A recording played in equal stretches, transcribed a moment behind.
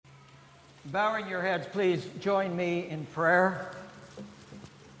Bowing your heads, please join me in prayer.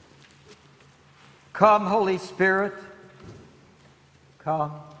 Come, Holy Spirit,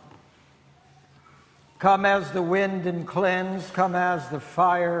 come. Come as the wind and cleanse, come as the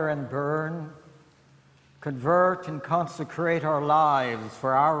fire and burn. Convert and consecrate our lives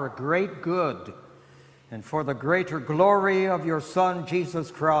for our great good and for the greater glory of your Son,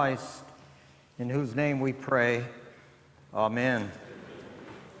 Jesus Christ, in whose name we pray. Amen.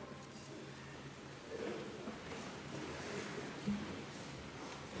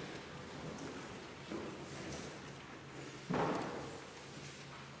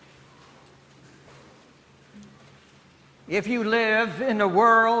 If you live in a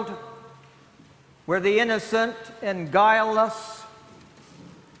world where the innocent and guileless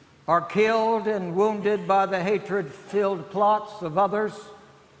are killed and wounded by the hatred-filled plots of others,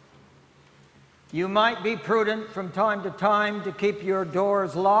 you might be prudent from time to time to keep your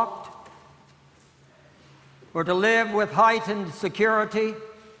doors locked or to live with heightened security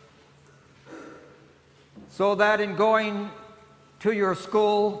so that in going to your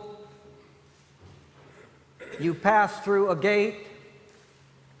school, you pass through a gate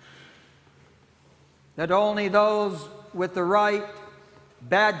that only those with the right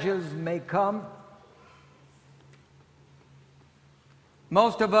badges may come.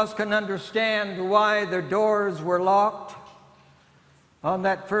 Most of us can understand why the doors were locked on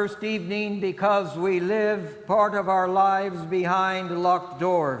that first evening, because we live part of our lives behind locked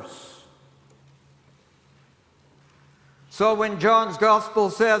doors. So when John's Gospel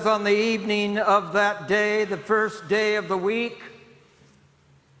says on the evening of that day, the first day of the week,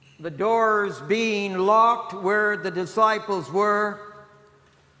 the doors being locked where the disciples were,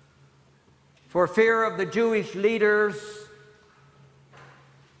 for fear of the Jewish leaders,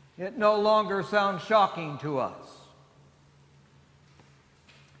 it no longer sounds shocking to us.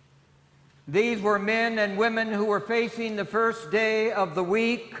 These were men and women who were facing the first day of the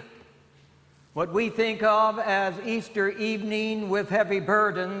week, what we think of as Easter evening, with heavy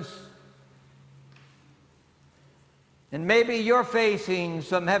burdens. And maybe you're facing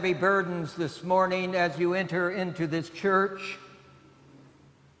some heavy burdens this morning as you enter into this church.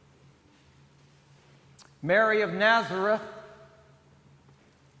 Mary of Nazareth,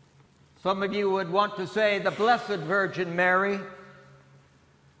 some of you would want to say the Blessed Virgin Mary,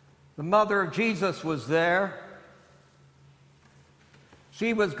 the mother of Jesus, was there.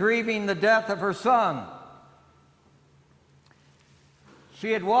 She was grieving the death of her son.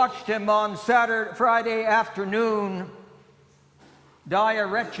 She had watched him on Friday afternoon die a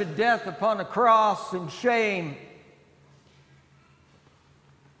wretched death upon a cross in shame.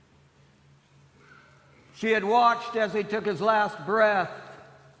 She had watched as he took his last breath.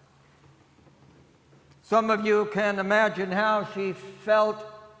 Some of you can imagine how she felt,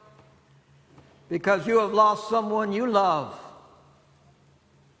 because you have lost someone you love.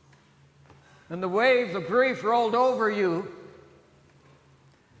 And the waves of grief rolled over you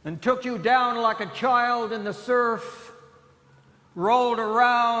and took you down like a child in the surf, rolled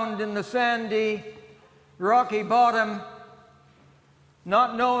around in the sandy, rocky bottom,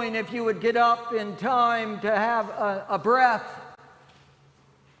 not knowing if you would get up in time to have a breath,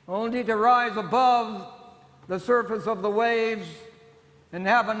 only to rise above the surface of the waves and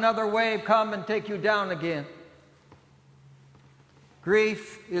have another wave come and take you down again.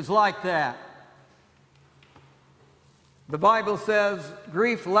 Grief is like that. The Bible says,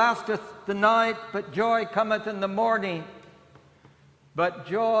 grief lasteth the night, but joy cometh in the morning. But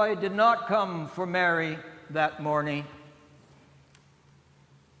joy did not come for Mary that morning.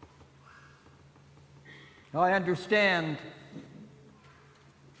 I understand,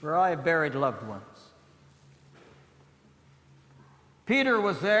 for I have buried loved ones. Peter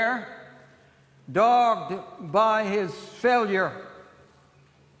was there, dogged by his failure.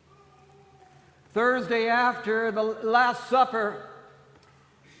 Thursday after the Last Supper,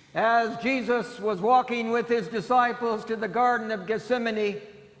 as Jesus was walking with his disciples to the Garden of Gethsemane,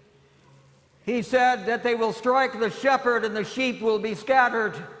 he said that they will strike the shepherd and the sheep will be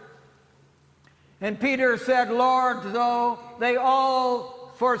scattered. And Peter said, Lord, though they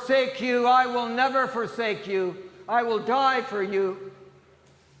all forsake you, I will never forsake you. I will die for you.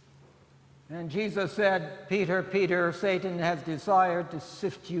 And Jesus said, Peter, Peter, Satan has desired to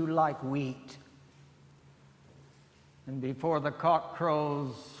sift you like wheat. And before the cock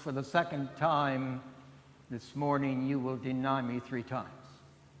crows for the second time this morning, you will deny me 3 times.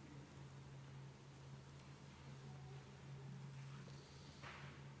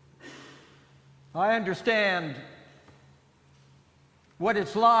 I understand what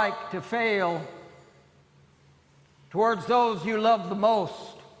it's like to fail towards those you love the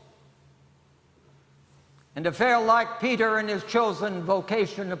most. and to fail like Peter in his chosen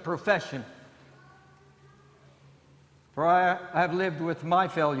vocation of profession. For I have lived with my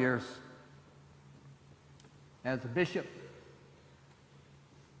failures as a bishop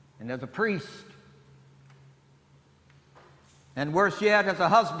and as a priest, and worse yet, as a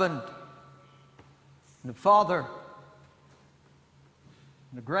husband and a father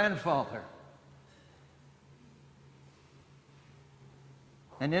and a grandfather.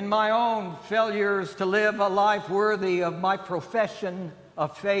 And in my own failures to live a life worthy of my profession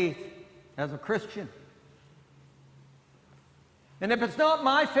of faith as a Christian. And if it's not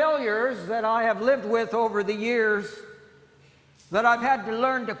my failures that I have lived with over the years, that I've had to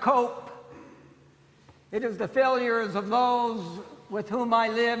learn to cope, it is the failures of those with whom I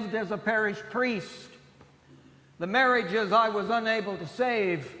lived as a parish priest, the marriages I was unable to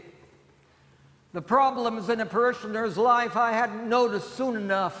save, the problems in a parishioner's life I hadn't noticed soon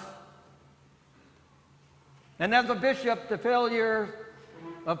enough, and as a bishop, the failure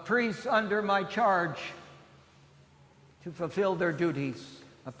of priests under my charge to fulfill their duties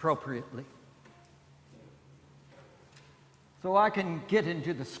appropriately. So I can get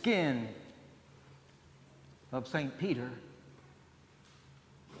into the skin of St. Peter,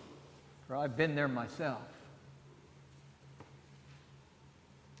 for I've been there myself.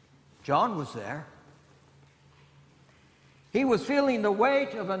 John was there. He was feeling the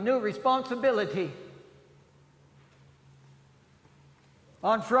weight of a new responsibility.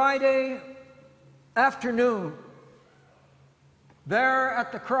 On Friday afternoon, there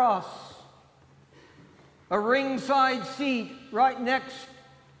at the cross, a ringside seat right next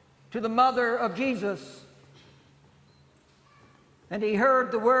to the mother of Jesus. And he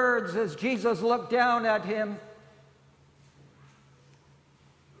heard the words as Jesus looked down at him,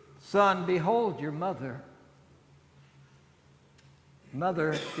 "Son, behold your mother.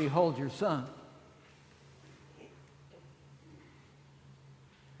 Mother, behold your son."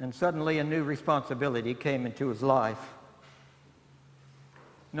 And suddenly a new responsibility came into his life.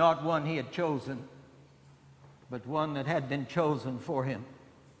 Not one he had chosen, but one that had been chosen for him.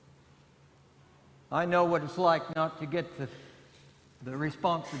 I know what it's like not to get the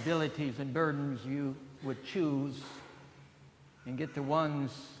responsibilities and burdens you would choose, and get the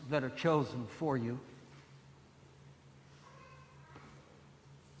ones that are chosen for you.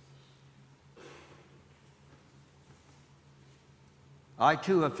 I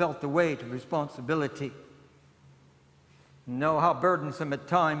too have felt the weight of responsibility. Know how burdensome at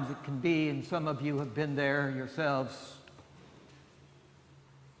times it can be, and some of you have been there yourselves.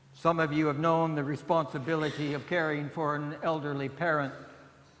 Some of you have known the responsibility of caring for an elderly parent,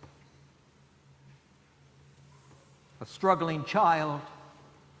 a struggling child,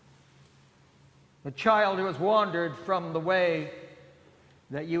 a child who has wandered from the way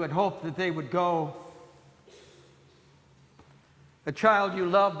that you had hoped that they would go, a child you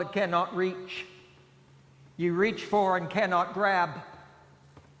love but cannot reach. You reach for and cannot grab.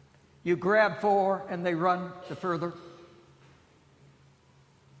 You grab for and they run the further.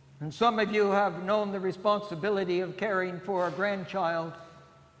 And some of you have known the responsibility of caring for a grandchild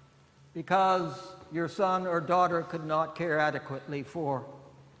because your son or daughter could not care adequately for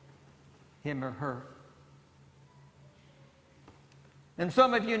him or her. And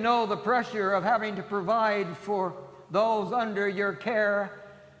some of you know the pressure of having to provide for those under your care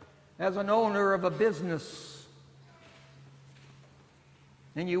as an owner of a business.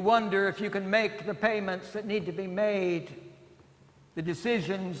 And you wonder if you can make the payments that need to be made, the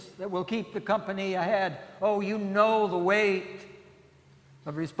decisions that will keep the company ahead. Oh, you know the weight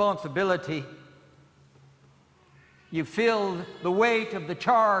of responsibility. You feel the weight of the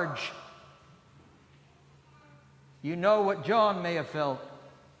charge. You know what John may have felt.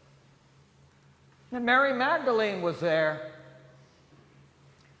 And Mary Magdalene was there.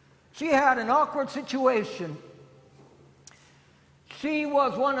 She had an awkward situation. She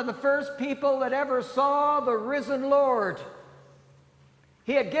was one of the first people that ever saw the risen Lord.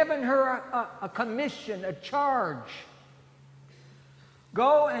 He had given her a commission, a charge.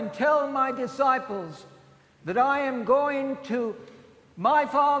 Go and tell my disciples that I am going to my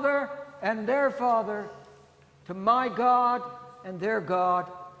Father and their Father, to my God and their God.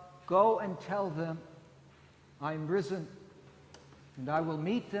 Go and tell them I am risen, and I will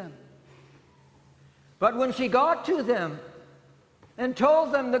meet them. But when she got to them and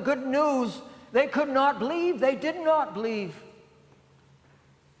told them the good news, they could not believe. They did not believe.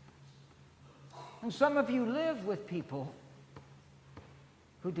 And some of you live with people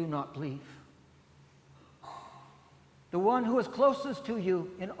who do not believe. The one who is closest to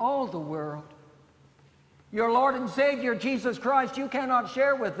you in all the world your Lord and Savior, Jesus Christ, you cannot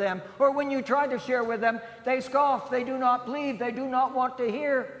share with them. Or when you try to share with them, they scoff, they do not believe, they do not want to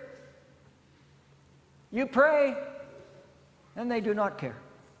hear. You pray, and they do not care.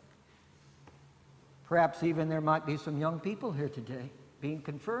 Perhaps even there might be some young people here today being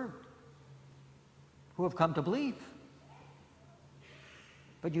confirmed who have come to believe.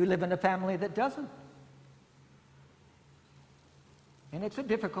 But you live in a family that doesn't. And it's a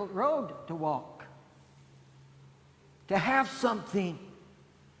difficult road to walk. To have something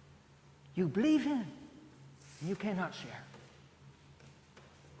you believe in and you cannot share.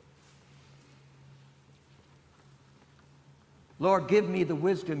 Lord, give me the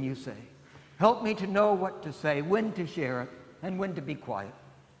wisdom, you say. Help me to know what to say, when to share it, and when to be quiet.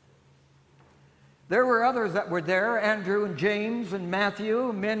 There were others that were there, Andrew and James and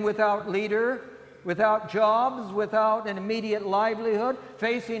Matthew, men without leader, without jobs, without an immediate livelihood,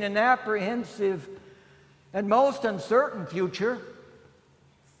 facing an apprehensive and most uncertain future.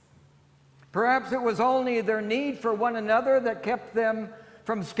 Perhaps it was only their need for one another that kept them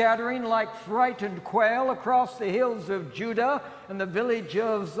from scattering like frightened quail across the hills of Judah and the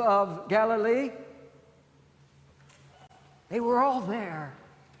villages of Galilee. They were all there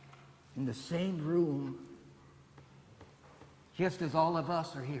in the same room, just as all of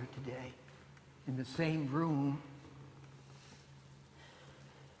us are here today, in the same room.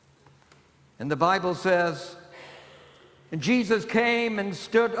 And the Bible says, and Jesus came and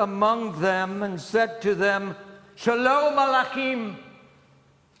stood among them and said to them, Shalom Aleichem,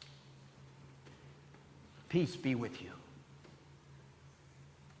 peace be with you.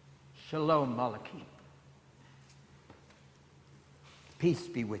 Shalom Aleichem, peace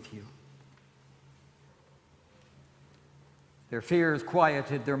be with you. Their fears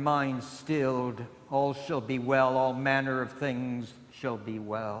quieted, their minds stilled. All shall be well, all manner of things shall be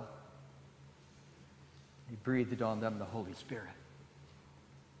well. He breathed on them the Holy Spirit.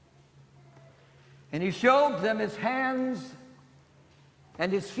 And he showed them his hands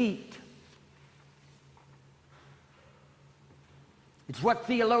and his feet. It's what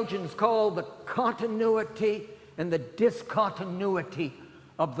theologians call the continuity and the discontinuity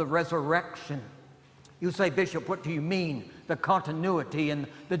of the resurrection. You say, Bishop, what do you mean? The continuity and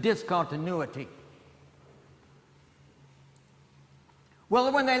the discontinuity.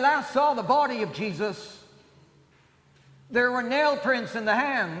 Well, when they last saw the body of Jesus, there were nail prints in the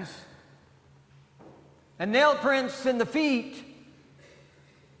hands and nail prints in the feet.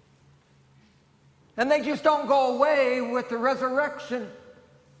 And they just don't go away with the resurrection.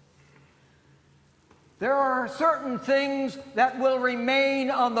 There are certain things that will remain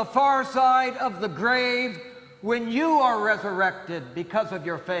on the far side of the grave when you are resurrected because of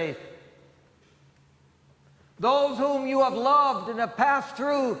your faith. Those whom you have loved and have passed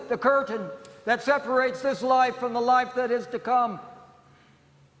through the curtain that separates this life from the life that is to come.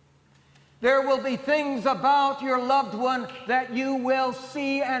 There will be things about your loved one that you will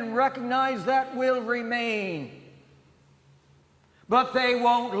see and recognize that will remain. But they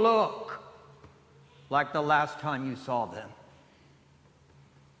won't look like the last time you saw them.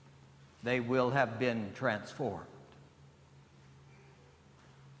 They will have been transformed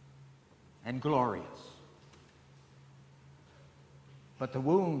and glorious. But the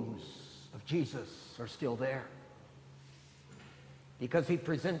wounds of Jesus are still there because he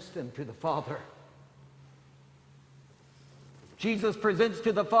presents them to the Father. Jesus presents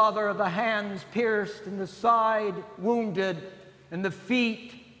to the Father the hands pierced and the side wounded and the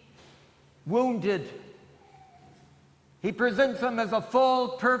feet wounded. He presents them as a full,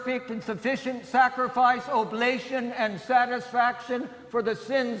 perfect, and sufficient sacrifice, oblation, and satisfaction for the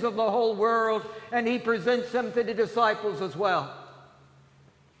sins of the whole world, and he presents them to the disciples as well.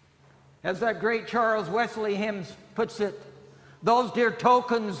 As that great Charles Wesley hymn puts it, those dear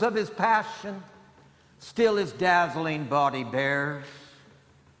tokens of his passion still his dazzling body bears,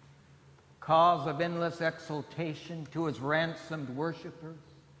 cause of endless exultation to his ransomed worshipers.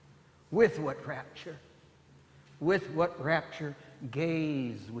 With what rapture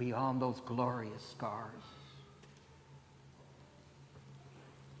gaze we on those glorious scars.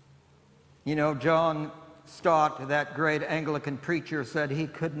 You know, John Stott, that great Anglican preacher, said he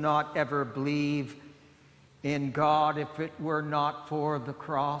could not ever believe in God if it were not for the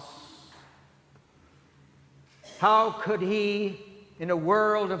cross. How could he, in a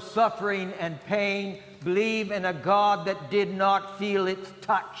world of suffering and pain, believe in a God that did not feel its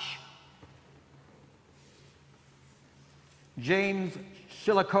touch? James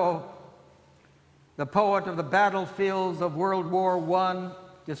Shillikoe, the poet of the battlefields of World War I,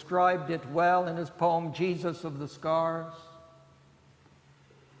 described it well in his poem, Jesus of the Scars.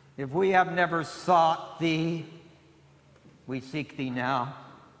 If we have never sought thee, we seek thee now.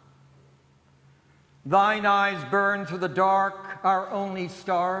 Thine eyes burn through the dark, our only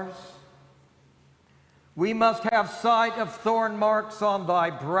stars. We must have sight of thorn marks on thy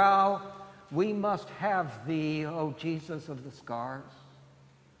brow. We must have thee, O Jesus of the scars.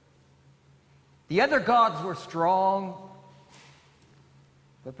 The other gods were strong,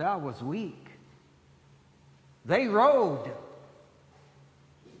 but thou was weak. They rode,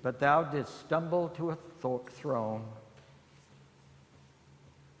 but thou didst stumble to a throne.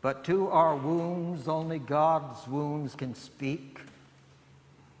 But to our wounds only God's wounds can speak,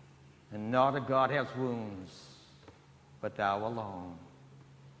 and not a God has wounds, but thou alone.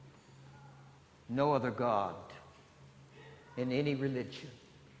 No other God in any religion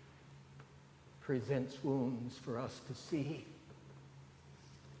presents wounds for us to see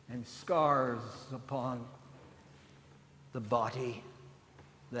and scars upon the body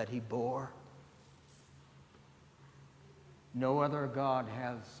that he bore. No other God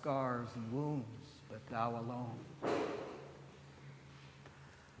has scars and wounds but thou alone.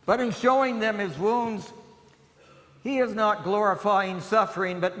 But in showing them his wounds, he is not glorifying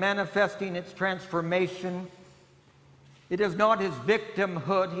suffering, but manifesting its transformation. It is not his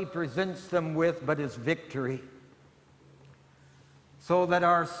victimhood he presents them with, but his victory. So that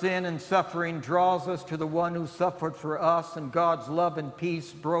our sin and suffering draws us to the one who suffered for us, and God's love and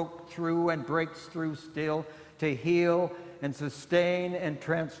peace broke through and breaks through still to heal and sustain and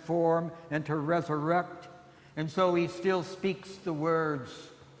transform and to resurrect. And so he still speaks the words,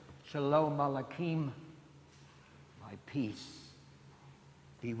 Shalom Aleichem, my peace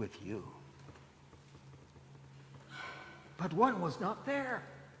be with you. But one was not there.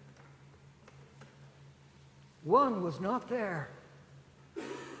 One was not there.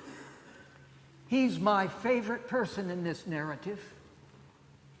 He's my favorite person in this narrative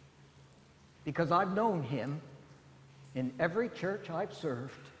because I've known him in every church I've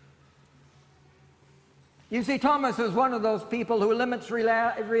served. You see, Thomas is one of those people who limits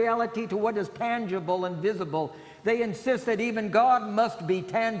reality to what is tangible and visible. They insist that even God must be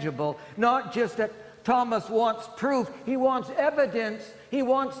tangible, not just that Thomas wants proof. He wants evidence. He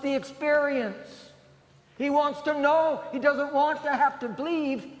wants the experience. He wants to know. He doesn't want to have to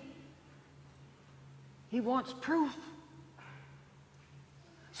believe. He wants proof.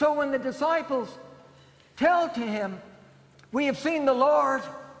 So when the disciples tell to him, we have seen the Lord,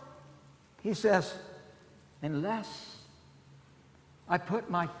 he says, unless I put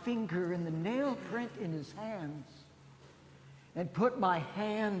my finger in the nail print in his hands and put my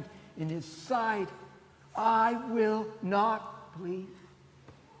hand in his side, I will not believe.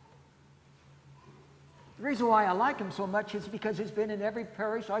 The reason why I like him so much is because he's been in every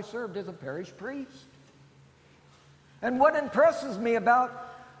parish I served as a parish priest. And what impresses me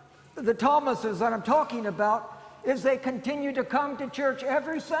about the Thomases that I'm talking about is they continue to come to church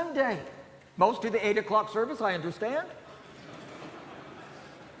every Sunday. Most of the 8 o'clock service, I understand.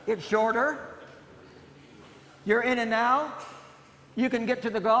 It's shorter. You're in and out. You can get to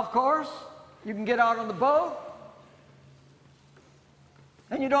the golf course. You can get out on the boat.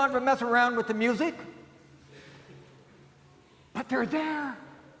 And you don't have to mess around with the music. But they're there.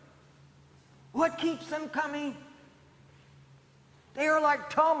 What keeps them coming? They are like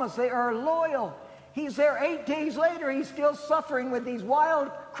Thomas. They are loyal. He's there 8 days later. He's still suffering with these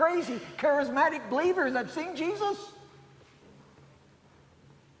wild, crazy, charismatic believers that sing Jesus.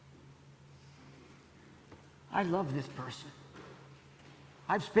 I love this person.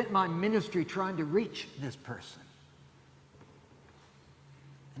 I've spent my ministry trying to reach this person.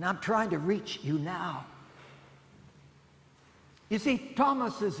 And I'm trying to reach you now. You see,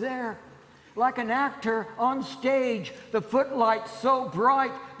 Thomas is there like an actor on stage, the footlights so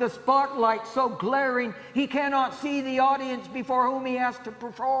bright, the spotlight so glaring, he cannot see the audience before whom he has to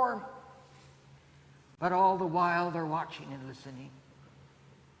perform. But all the while they're watching and listening.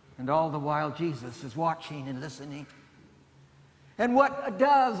 And all the while Jesus is watching and listening. And what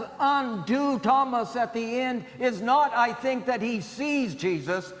does undo Thomas at the end is not, I think, that he sees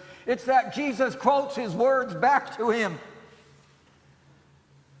Jesus. It's that Jesus quotes his words back to him.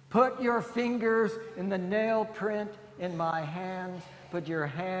 Put your fingers in the nail print in my hands. Put your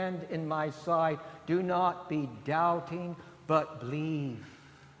hand in my side. Do not be doubting, but believe.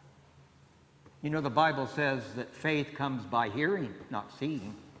 You know, the Bible says that faith comes by hearing, not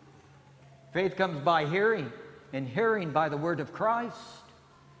seeing. Faith comes by hearing, and hearing by the word of Christ.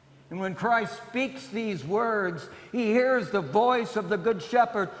 And when Christ speaks these words, he hears the voice of the good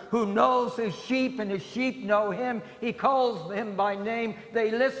shepherd who knows his sheep, and his sheep know him. He calls them by name. They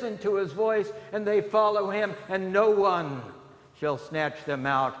listen to his voice, and they follow him, and no one shall snatch them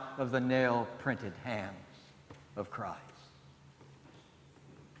out of the nail-printed hands of Christ.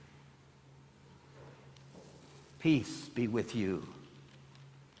 Peace be with you,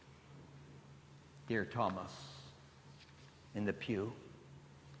 dear Thomas in the pew.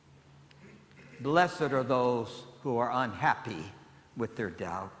 Blessed are those who are unhappy with their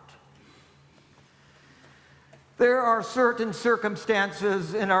doubt. There are certain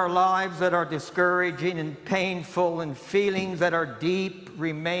circumstances in our lives that are discouraging and painful, and feelings that are deep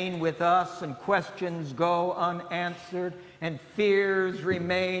remain with us, and questions go unanswered, and fears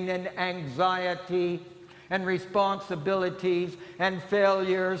remain, and anxiety and responsibilities and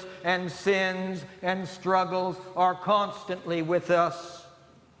failures and sins and struggles are constantly with us.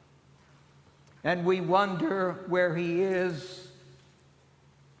 And we wonder where he is.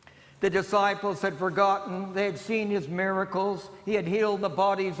 The disciples had forgotten. They had seen his miracles. He had healed the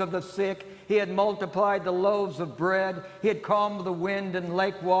bodies of the sick. He had multiplied the loaves of bread. He had calmed the wind and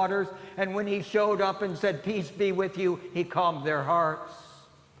lake waters. And when he showed up and said, "Peace be with you," he calmed their hearts.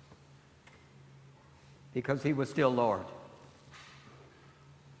 Because he was still Lord.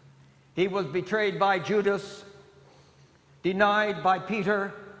 He was betrayed by Judas, denied by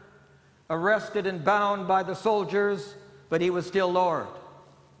Peter, arrested and bound by the soldiers, but he was still Lord.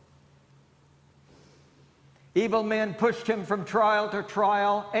 Evil men pushed him from trial to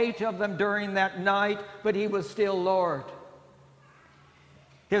trial, 8 of them during that night, but he was still Lord.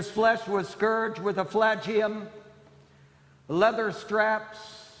 His flesh was scourged with a flagellum, leather straps,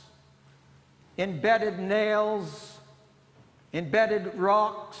 embedded nails, embedded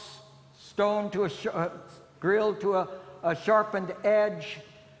rocks, stoned to grilled to a sharpened edge,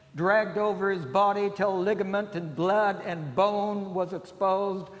 dragged over his body till ligament and blood and bone was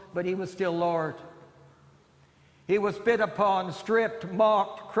exposed, but he was still Lord. He was spit upon, stripped,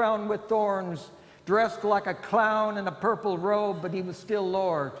 mocked, crowned with thorns, dressed like a clown in a purple robe, but he was still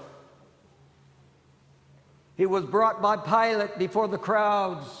Lord. He was brought by Pilate before the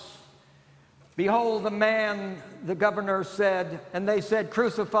crowds. "Behold the man," the governor said, and they said,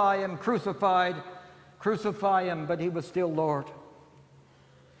 "Crucify him, crucify him," but he was still Lord.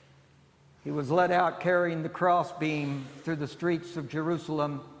 He was led out carrying the crossbeam through the streets of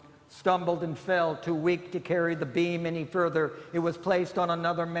Jerusalem, stumbled and fell, too weak to carry the beam any further. It was placed on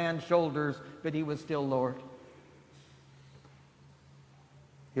another man's shoulders, but he was still Lord.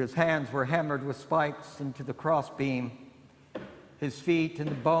 His hands were hammered with spikes into the crossbeam. His feet and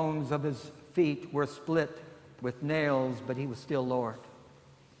the bones of his feet were split with nails, but he was still Lord.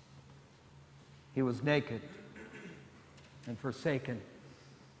 He was naked and forsaken,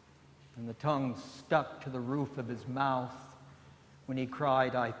 and the tongue stuck to the roof of his mouth when he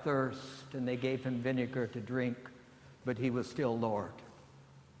cried, "I thirst," and they gave him vinegar to drink, but he was still Lord.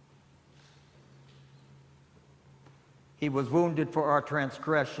 He was wounded for our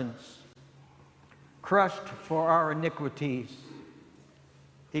transgressions, crushed for our iniquities.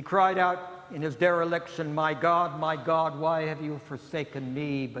 He cried out in his dereliction, my God, why have you forsaken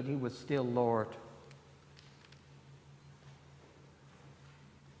me?" But he was still Lord.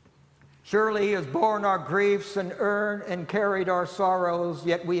 Surely he has borne our griefs and carried our sorrows,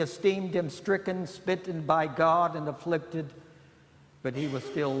 yet we esteemed him stricken, smitten by God, and afflicted, but he was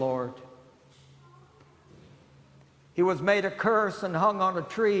still Lord. He was made a curse and hung on a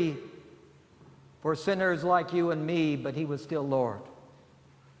tree for sinners like you and me, but he was still Lord.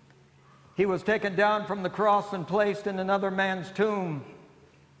 He was taken down from the cross and placed in another man's tomb,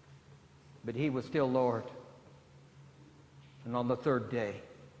 but he was still Lord. And on the third day,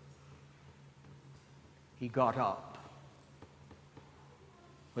 he got up,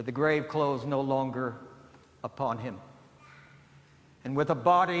 with the grave clothes no longer upon him, and with a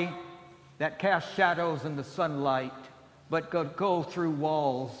body that cast shadows in the sunlight, but could go through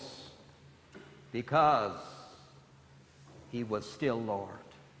walls, because he was still Lord.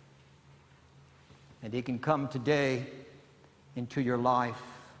 And he can come today into your life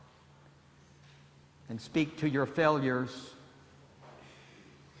and speak to your failures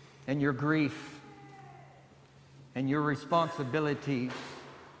and your grief and your responsibilities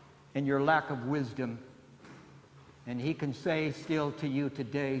and your lack of wisdom. And he can say still to you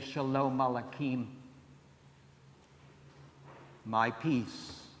today, Shalom Aleichem, my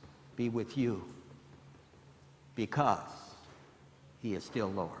peace be with you, because he is still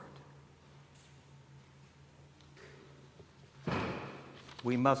Lord.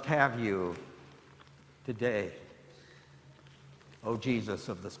 We must have you today, O Jesus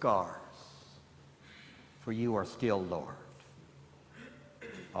of the scars, for you are still Lord.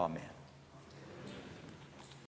 Amen.